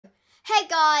Hey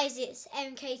guys, it's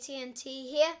MKTNT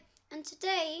here, and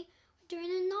today we're doing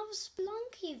another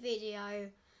Spelunky video.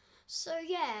 So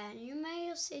yeah, you may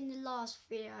have seen the last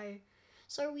video.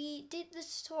 So we did the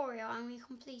tutorial and we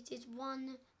completed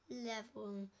one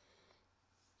level.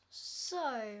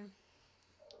 So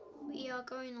we are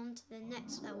going on to the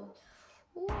next level.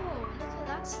 Whoa, look at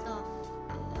that stuff.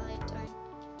 I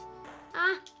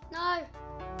don't... no!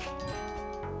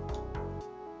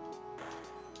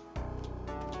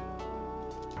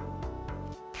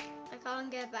 I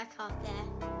can't get back up there.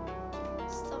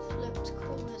 Stuff looked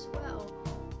cool as well.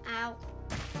 Ow.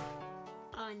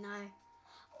 Oh no.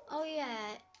 Oh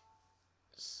yeah.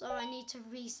 So I need to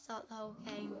restart the whole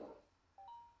game.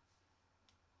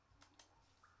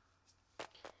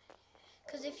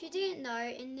 Because if you didn't know,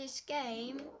 in this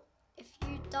game, if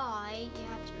you die, you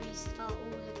have to restart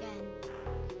all again.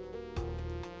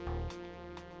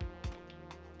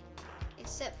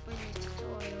 Except for in the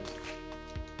tutorials.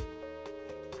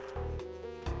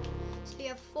 So you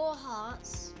have 4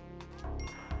 hearts.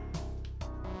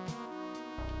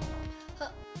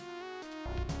 Huh.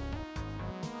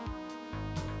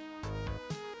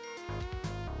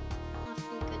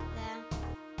 Nothing good there.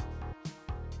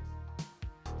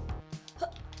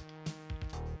 Huh.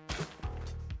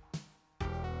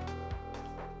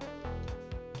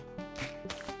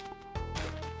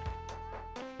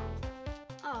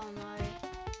 Oh no.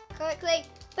 Quickly,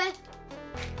 Ben.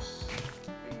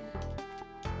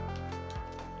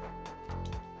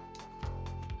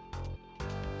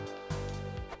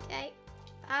 Okay.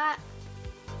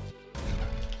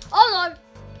 Oh no!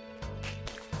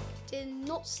 Did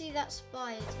not see that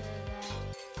spider there.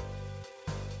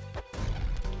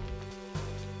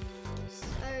 So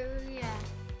yeah.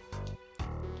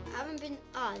 I haven't been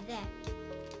there. I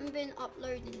haven't been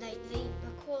uploading lately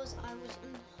because I was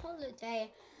on holiday.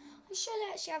 I should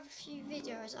actually have a few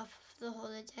videos up for the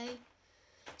holiday.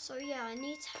 So yeah, I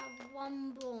need to have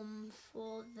one bomb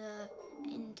for the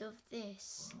end of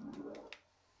this.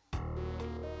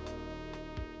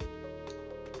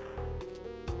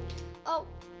 Oh.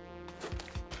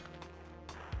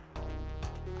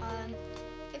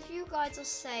 If you guys are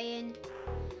saying,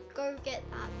 go get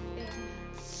that thing,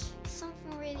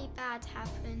 something really bad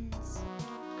happens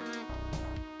and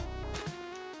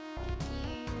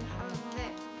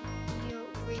you're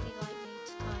really likely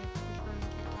to die if you go and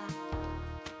get that.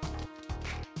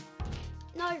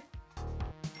 No!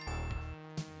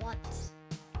 What?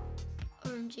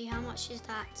 OMG, how much is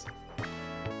that? I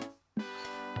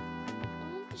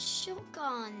want a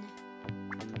shotgun.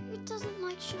 Who doesn't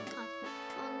like shotgun?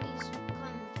 Oh, these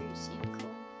climbing boots seem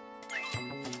cool. I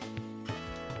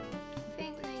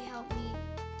think they help me.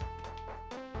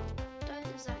 Don't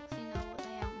exactly know what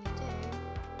they help me do.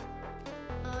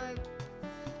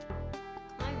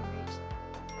 Climbing boots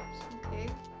seem cool.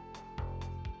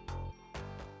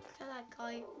 Look at that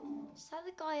guy. Is that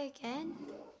the guy again?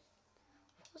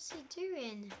 What's he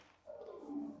doing?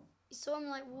 You saw him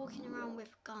like walking around with a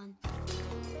gun.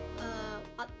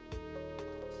 What?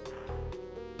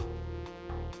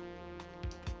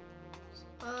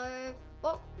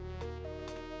 Oh.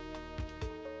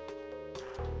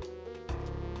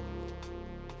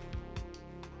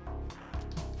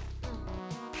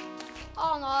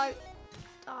 Oh no.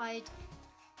 Died.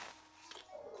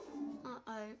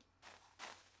 Uh-oh.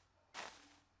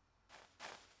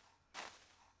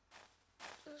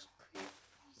 Just quickly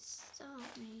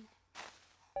start me.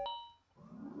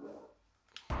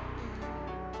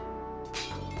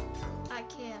 Back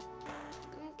here.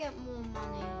 I'm gonna get more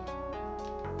money.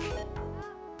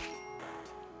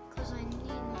 Because I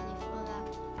need money for that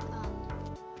gun.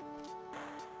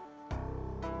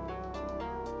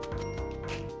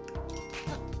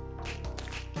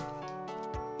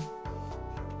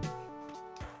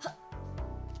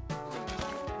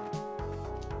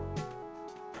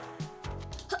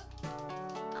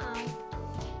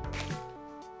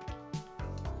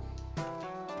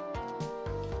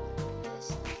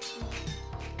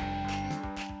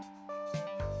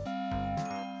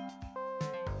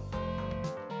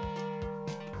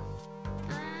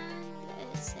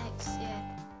 Exit.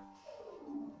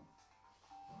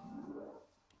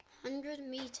 100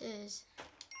 meters.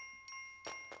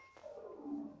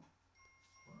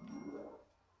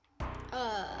 I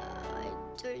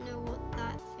don't know what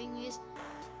that thing is,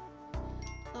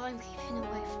 but I'm keeping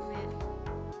away from it.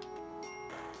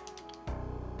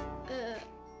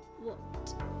 What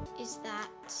is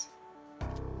that?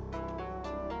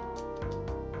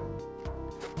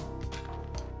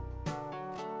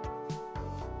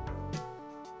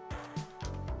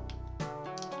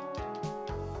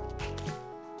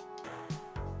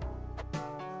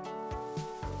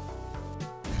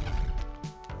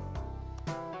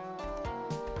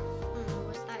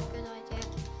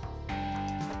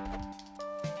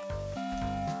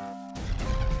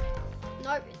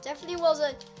 Nope, it definitely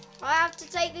wasn't. I have to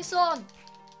take this on.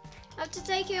 I have to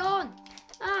take it on.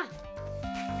 Ah.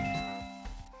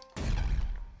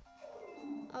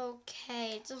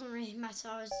 Okay, it doesn't really matter.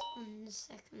 I was on the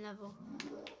second level.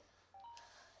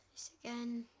 This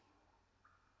again.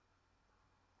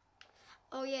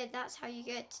 Oh yeah, that's how you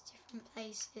get to different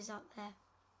places up there.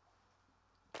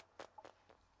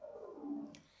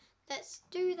 Let's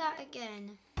do that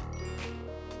again.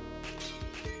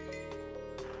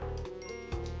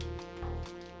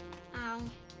 Ow.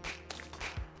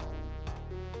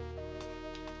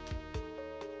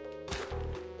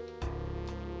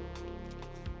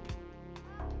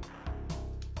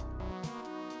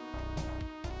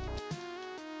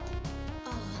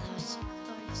 Oh, that was so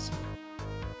close.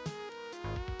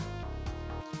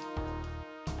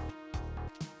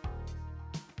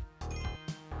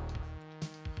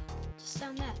 Just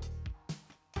down there.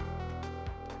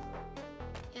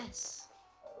 Yes.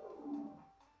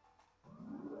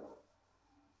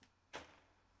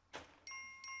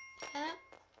 There.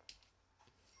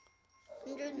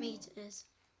 100 meters.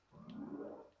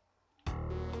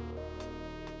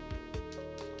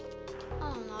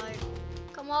 Oh no.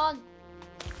 Come on.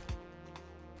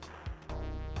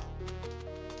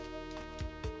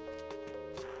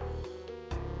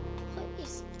 What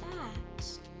is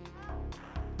that?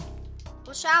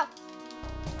 Watch out.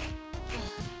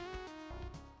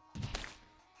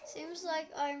 Seems like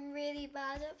I'm really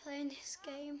bad at playing this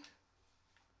game.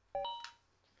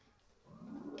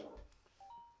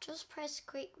 Just press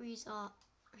quick restart.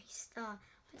 Restart.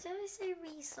 Why did I say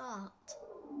restart?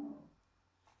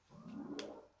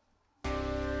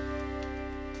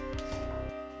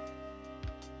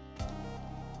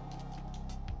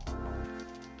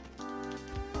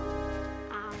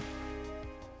 Ow.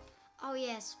 Oh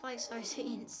yeah, spikes are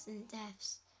instant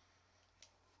deaths.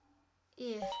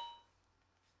 Yeah.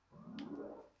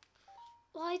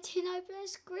 Why didn't I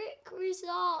press quick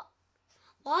restart?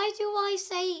 Why do I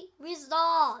say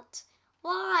restart?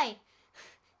 Why?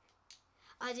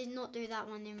 I did not do that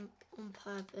one on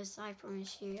purpose. I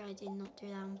promise you, I did not do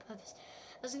that on purpose.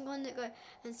 I wasn't going to go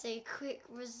and say quick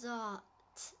restart.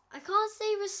 I can't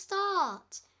say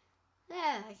restart.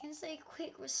 There, I can say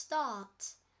quick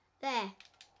restart. There.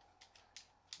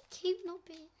 Keep not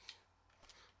being.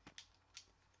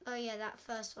 Oh yeah, that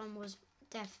first one was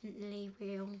definitely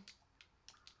real.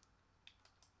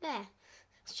 There. I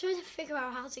was trying to figure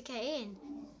out how to get in.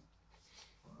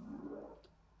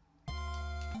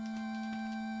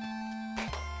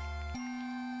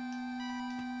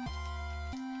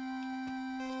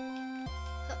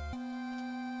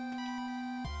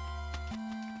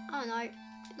 Oh no.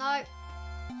 No.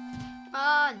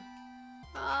 Run.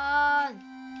 Run.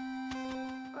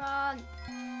 Run.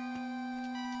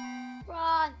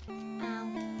 Run. Ow.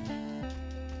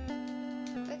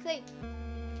 Quickly.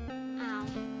 Ow.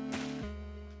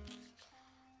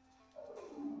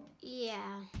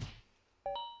 Yeah.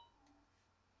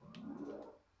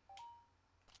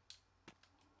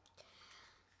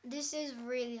 This is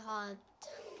really hard.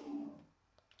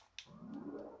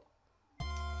 Ow.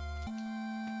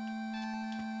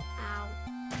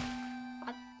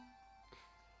 I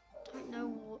don't know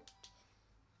what.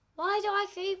 Why do I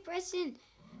keep pressing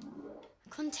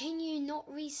continue,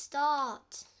 not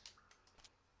restart?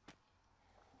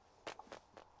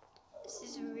 This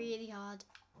is really hard.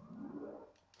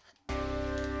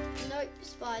 Nope,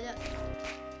 spider.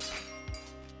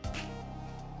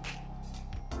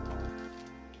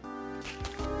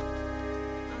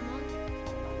 Come on.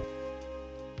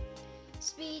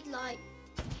 Speed like.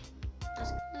 I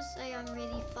was gonna say I'm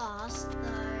really fast though.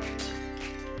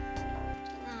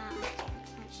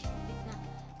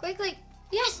 Quickly!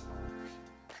 Yes!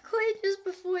 I quit just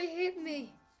before it hit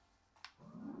me.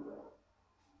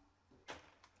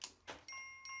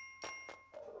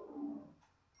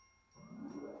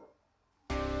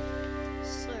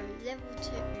 So, level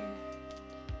 2.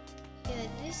 Yeah,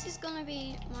 this is gonna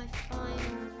be my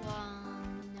final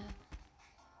one.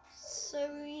 So,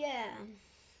 yeah.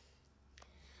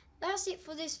 That's it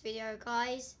for this video,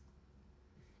 guys.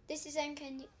 This is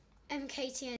MKTN.